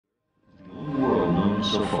come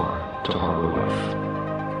so far to harbor life.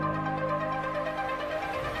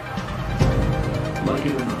 Like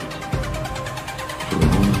it or not, for the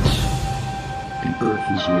moment, the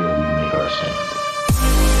Earth is where we make our stand.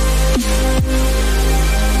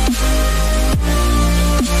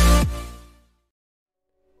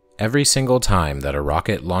 Every single time that a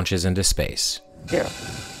rocket launches into space. 0.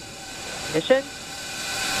 Mission.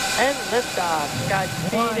 And liftoff.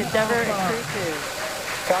 Godspeed, Endeavour and Crew 2.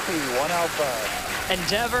 Copy, 1 Alpha.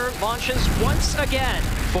 Endeavour launches once again.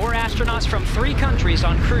 4 astronauts from 3 countries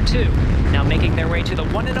on Crew 2, now making their way to the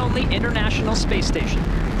one and only International Space Station.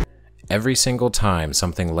 Every single time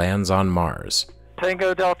something lands on Mars.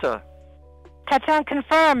 Tango Delta. Touchdown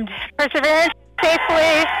confirmed. Perseverance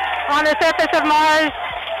safely on the surface of Mars,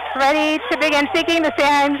 ready to begin seeking the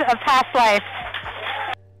sands of past life.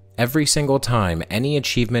 Every single time any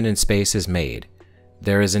achievement in space is made,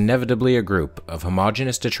 there is inevitably a group of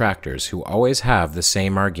homogeneous detractors who always have the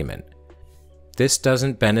same argument. This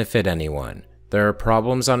doesn't benefit anyone. There are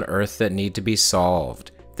problems on Earth that need to be solved.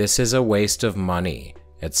 This is a waste of money,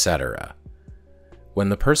 etc. When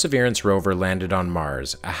the Perseverance rover landed on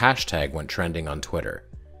Mars, a hashtag went trending on Twitter.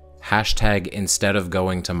 Hashtag instead of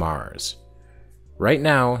going to Mars. Right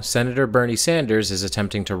now, Senator Bernie Sanders is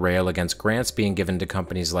attempting to rail against grants being given to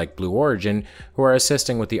companies like Blue Origin, who are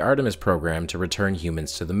assisting with the Artemis program to return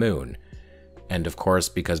humans to the moon. And of course,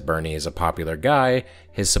 because Bernie is a popular guy,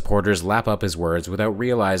 his supporters lap up his words without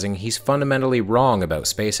realizing he's fundamentally wrong about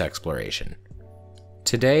space exploration.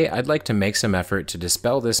 Today, I'd like to make some effort to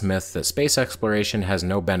dispel this myth that space exploration has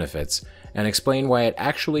no benefits, and explain why it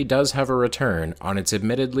actually does have a return on its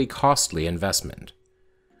admittedly costly investment.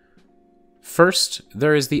 First,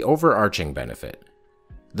 there is the overarching benefit,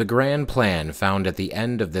 the grand plan found at the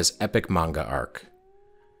end of this epic manga arc.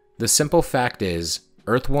 The simple fact is,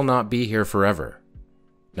 Earth will not be here forever.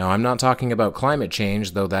 Now, I'm not talking about climate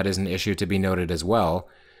change, though that is an issue to be noted as well.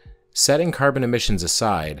 Setting carbon emissions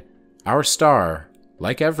aside, our star,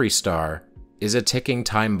 like every star, is a ticking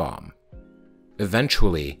time bomb.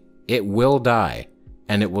 Eventually, it will die,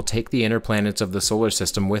 and it will take the inner planets of the solar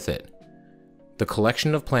system with it. The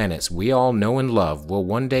collection of planets we all know and love will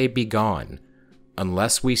one day be gone.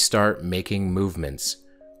 Unless we start making movements,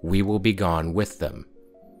 we will be gone with them.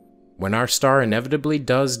 When our star inevitably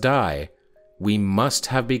does die, we must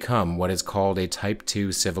have become what is called a Type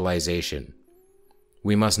 2 civilization.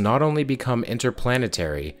 We must not only become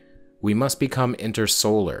interplanetary, we must become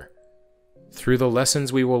intersolar. Through the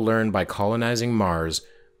lessons we will learn by colonizing Mars,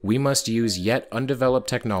 we must use yet undeveloped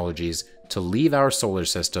technologies to leave our solar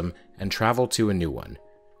system and travel to a new one.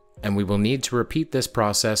 And we will need to repeat this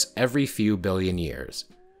process every few billion years.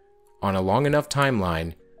 On a long enough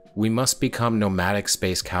timeline, we must become nomadic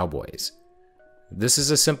space cowboys. This is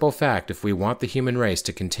a simple fact if we want the human race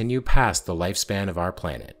to continue past the lifespan of our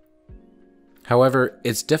planet. However,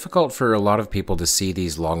 it's difficult for a lot of people to see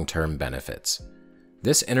these long-term benefits.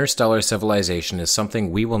 This interstellar civilization is something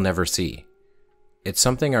we will never see. It's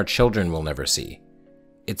something our children will never see.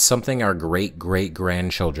 It's something our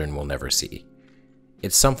great-great-grandchildren will never see.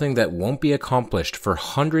 It's something that won't be accomplished for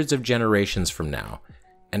hundreds of generations from now,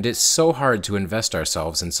 and it's so hard to invest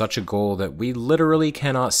ourselves in such a goal that we literally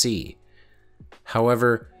cannot see.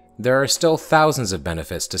 However, there are still thousands of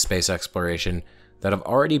benefits to space exploration that have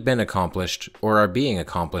already been accomplished or are being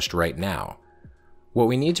accomplished right now. What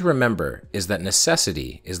we need to remember is that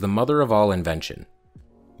necessity is the mother of all invention.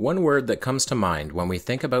 One word that comes to mind when we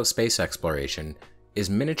think about space exploration is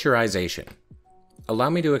miniaturization. Allow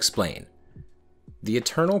me to explain. The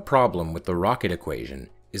eternal problem with the rocket equation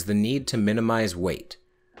is the need to minimize weight.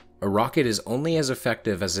 A rocket is only as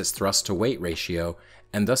effective as its thrust-to-weight ratio,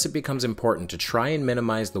 and thus it becomes important to try and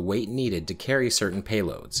minimize the weight needed to carry certain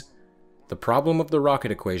payloads. The problem of the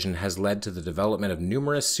rocket equation has led to the development of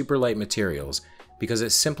numerous superlight materials because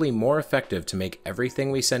it's simply more effective to make everything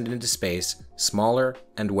we send into space smaller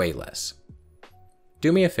and weigh less.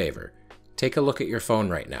 Do me a favor, take a look at your phone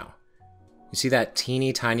right now. You see that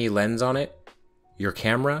teeny tiny lens on it? Your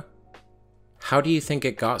camera? How do you think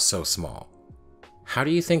it got so small? How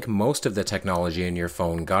do you think most of the technology in your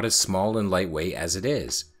phone got as small and lightweight as it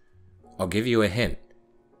is? I'll give you a hint.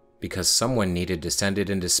 Because someone needed to send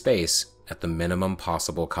it into space at the minimum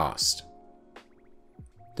possible cost.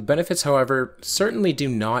 The benefits, however, certainly do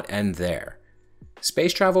not end there.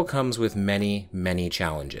 Space travel comes with many, many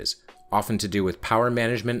challenges, often to do with power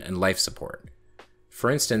management and life support. For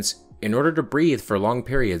instance, in order to breathe for long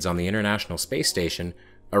periods on the International Space Station,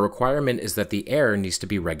 a requirement is that the air needs to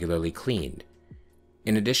be regularly cleaned.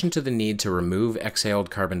 In addition to the need to remove exhaled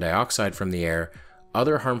carbon dioxide from the air,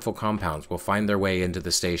 other harmful compounds will find their way into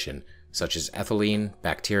the station, such as ethylene,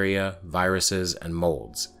 bacteria, viruses, and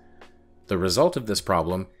molds. The result of this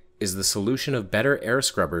problem is the solution of better air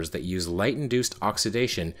scrubbers that use light-induced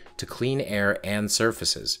oxidation to clean air and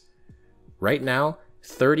surfaces. Right now,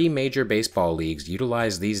 30 major baseball leagues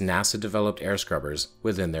utilize these NASA-developed air scrubbers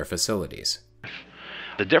within their facilities.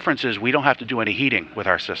 The difference is we don't have to do any heating with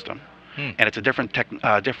our system, and it's a different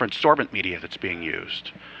sorbent media that's being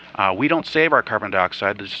used. We don't save our carbon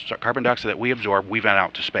dioxide. The carbon dioxide that we absorb, we vent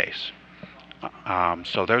out to space.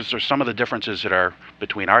 So those are some of the differences that are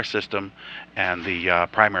between our system and the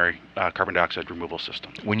primary carbon dioxide removal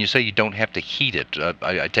system. When you say you don't have to heat it,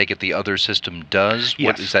 I take it the other system does? Yes.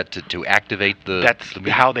 What is that, to activate the... That's the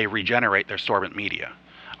media? how they regenerate their sorbent media.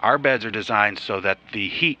 Our beds are designed so that the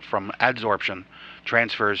heat from adsorption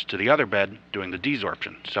transfers to the other bed doing the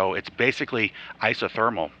desorption. So it's basically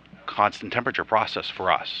isothermal, constant temperature process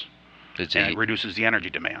for us. And it reduces the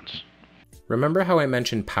energy demands. Remember how I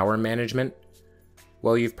mentioned power management?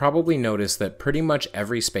 Well, you've probably noticed that pretty much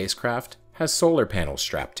every spacecraft has solar panels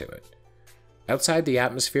strapped to it. Outside the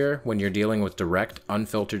atmosphere, when you're dealing with direct,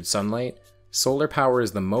 unfiltered sunlight, solar power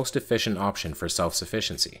is the most efficient option for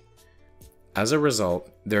self-sufficiency. As a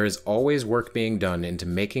result, there is always work being done into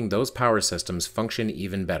making those power systems function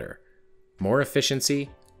even better. More efficiency,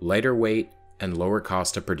 lighter weight, and lower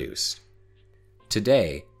cost to produce.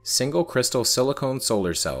 Today, single crystal silicone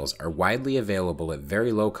solar cells are widely available at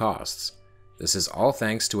very low costs. This is all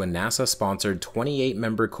thanks to a NASA-sponsored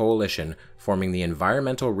 28-member coalition forming the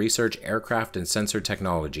Environmental Research Aircraft and Sensor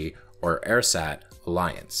Technology, or AirSat,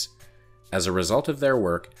 Alliance. As a result of their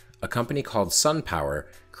work, a company called SunPower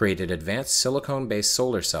created advanced silicone-based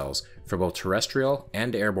solar cells for both terrestrial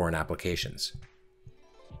and airborne applications.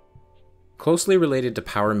 Closely related to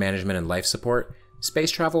power management and life support,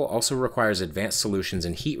 space travel also requires advanced solutions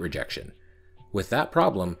in heat rejection. With that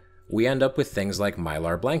problem, we end up with things like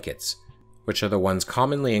mylar blankets, which are the ones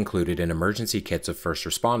commonly included in emergency kits of first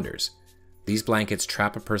responders. These blankets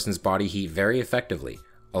trap a person's body heat very effectively,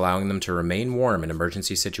 allowing them to remain warm in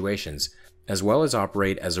emergency situations, as well as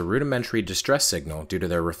operate as a rudimentary distress signal due to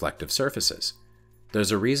their reflective surfaces. There's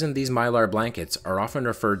a reason these mylar blankets are often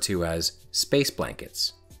referred to as space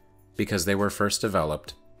blankets, because they were first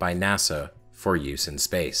developed by NASA for use in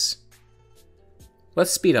space.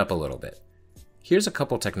 Let's speed up a little bit. Here's a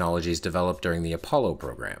couple technologies developed during the Apollo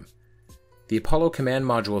program. The Apollo Command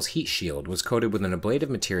Module's heat shield was coated with an ablative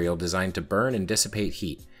material designed to burn and dissipate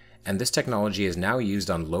heat, and this technology is now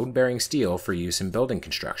used on load-bearing steel for use in building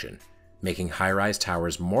construction, making high-rise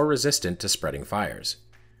towers more resistant to spreading fires.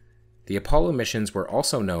 The Apollo missions were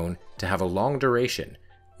also known to have a long duration,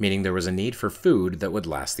 meaning there was a need for food that would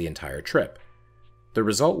last the entire trip. The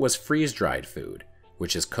result was freeze-dried food,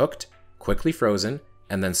 which is cooked, quickly frozen,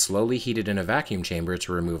 and then slowly heated in a vacuum chamber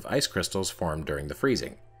to remove ice crystals formed during the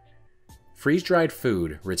freezing. Freeze-dried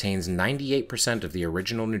food retains 98% of the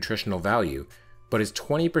original nutritional value, but is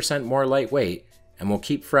 20% more lightweight and will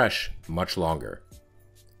keep fresh much longer.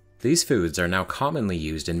 These foods are now commonly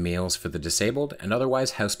used in meals for the disabled and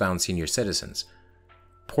otherwise housebound senior citizens.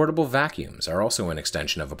 Portable vacuums are also an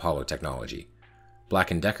extension of Apollo technology. Black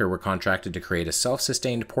 & Decker were contracted to create a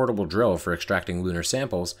self-sustained portable drill for extracting lunar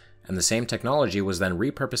samples, and the same technology was then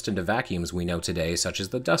repurposed into vacuums we know today, such as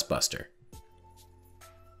the Dustbuster.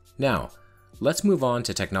 Now, let's move on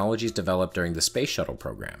to technologies developed during the Space Shuttle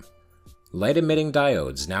program. Light-emitting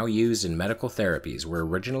diodes now used in medical therapies were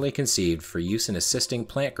originally conceived for use in assisting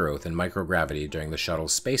plant growth in microgravity during the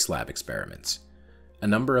shuttle's Space Lab experiments. A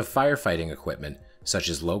number of firefighting equipment, such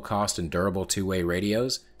as low-cost and durable two-way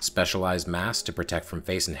radios, specialized masks to protect from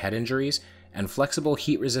face and head injuries, and flexible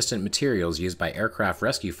heat-resistant materials used by aircraft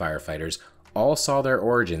rescue firefighters all saw their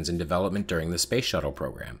origins in development during the Space Shuttle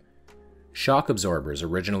program. Shock absorbers,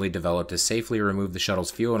 originally developed to safely remove the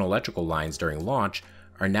shuttle's fuel and electrical lines during launch,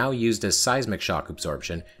 are now used as seismic shock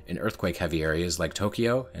absorption in earthquake-heavy areas like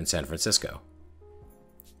Tokyo and San Francisco.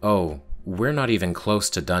 Oh, we're not even close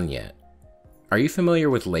to done yet. Are you familiar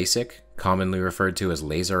with LASIK, commonly referred to as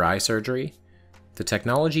laser eye surgery? The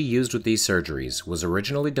technology used with these surgeries was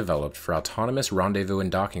originally developed for autonomous rendezvous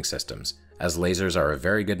and docking systems, as lasers are a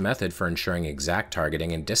very good method for ensuring exact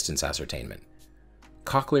targeting and distance ascertainment.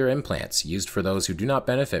 Cochlear implants, used for those who do not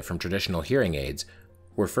benefit from traditional hearing aids,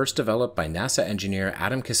 were first developed by NASA engineer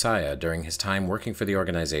Adam Kisaya during his time working for the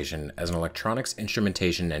organization as an electronics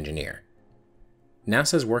instrumentation engineer.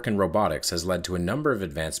 NASA's work in robotics has led to a number of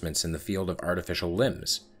advancements in the field of artificial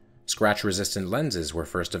limbs. Scratch-resistant lenses were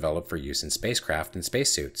first developed for use in spacecraft and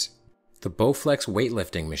spacesuits. The Bowflex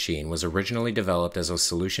weightlifting machine was originally developed as a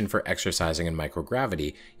solution for exercising in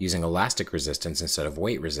microgravity using elastic resistance instead of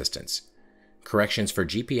weight resistance. corrections for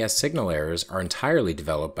GPS signal errors are entirely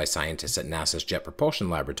developed by scientists at NASA's Jet Propulsion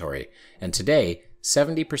Laboratory, and today,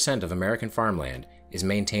 70% of American farmland is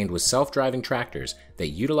maintained with self-driving tractors that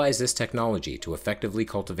utilize this technology to effectively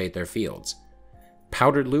cultivate their fields.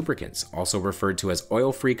 Powdered lubricants, also referred to as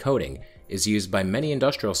oil-free coating, is used by many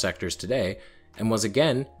industrial sectors today and was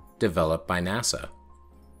again developed by NASA.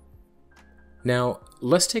 Now,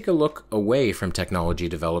 let's take a look away from technology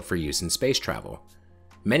developed for use in space travel.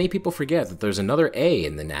 Many people forget that there's another A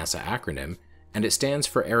in the NASA acronym, and it stands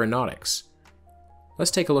for Aeronautics.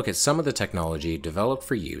 Let's take a look at some of the technology developed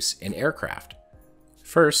for use in aircraft.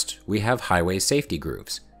 First, we have highway safety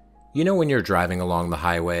grooves. You know when you're driving along the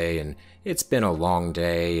highway and it's been a long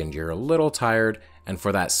day and you're a little tired, and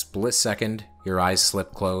for that split second, your eyes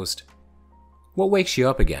slip closed? What wakes you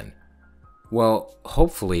up again? Well,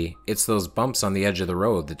 hopefully, it's those bumps on the edge of the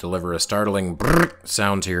road that deliver a startling brrr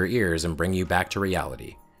sound to your ears and bring you back to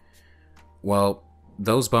reality. Well,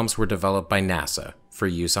 those bumps were developed by NASA for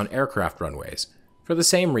use on aircraft runways, for the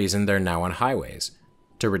same reason they're now on highways,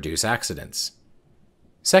 to reduce accidents.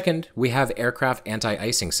 Second, we have aircraft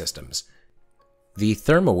anti-icing systems. The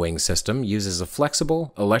ThermoWing system uses a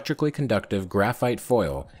flexible, electrically conductive graphite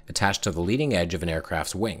foil attached to the leading edge of an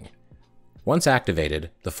aircraft's wing. Once activated,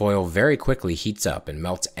 the foil very quickly heats up and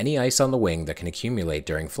melts any ice on the wing that can accumulate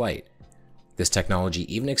during flight. This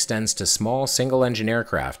technology even extends to small single-engine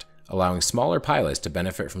aircraft, allowing smaller pilots to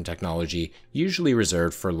benefit from technology usually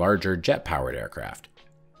reserved for larger jet-powered aircraft.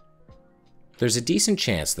 There's a decent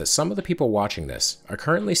chance that some of the people watching this are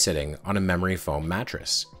currently sitting on a memory foam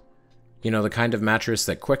mattress. You know, the kind of mattress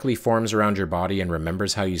that quickly forms around your body and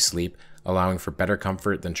remembers how you sleep, allowing for better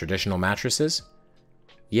comfort than traditional mattresses?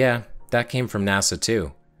 Yeah, that came from NASA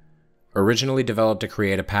too. Originally developed to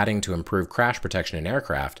create a padding to improve crash protection in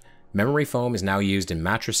aircraft, memory foam is now used in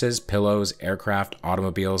mattresses, pillows, aircraft,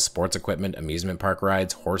 automobiles, sports equipment, amusement park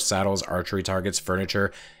rides, horse saddles, archery targets,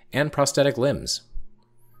 furniture, and prosthetic limbs.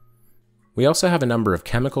 We also have a number of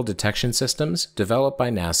chemical detection systems developed by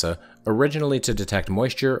NASA originally to detect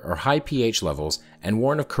moisture or high pH levels and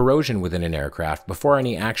warn of corrosion within an aircraft before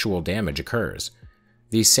any actual damage occurs.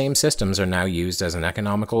 These same systems are now used as an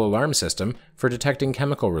economical alarm system for detecting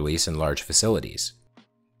chemical release in large facilities.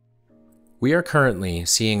 We are currently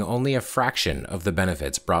seeing only a fraction of the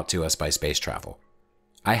benefits brought to us by space travel.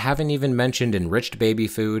 I haven't even mentioned enriched baby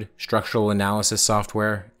food, structural analysis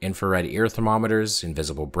software, infrared ear thermometers,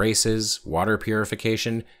 invisible braces, water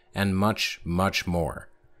purification, and much, much more.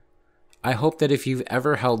 I hope that if you've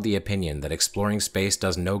ever held the opinion that exploring space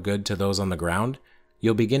does no good to those on the ground,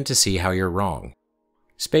 you'll begin to see how you're wrong.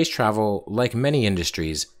 Space travel, like many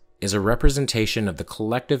industries, is a representation of the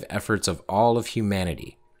collective efforts of all of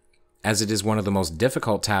humanity. As it is one of the most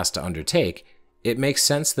difficult tasks to undertake, it makes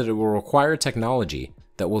sense that it will require technology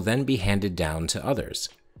that will then be handed down to others.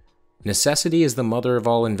 Necessity is the mother of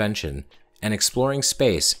all invention, and exploring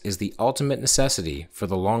space is the ultimate necessity for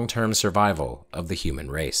the long-term survival of the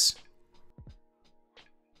human race.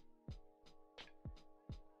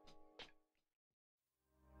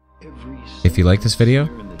 If you like this video,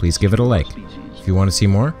 please give it a like. If you want to see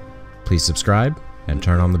more, please subscribe and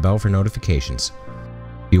turn on the bell for notifications.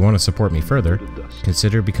 If you want to support me further,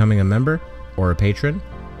 consider becoming a member or a patron,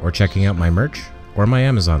 or checking out my merch or my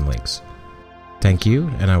Amazon links. Thank you,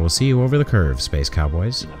 and I will see you over the curve, Space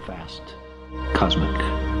Cowboys. In a vast, cosmic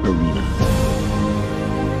arena.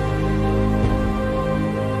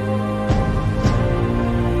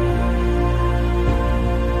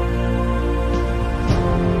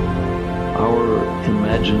 Our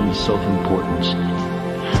imagined self-importance,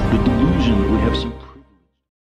 the delusion that we have some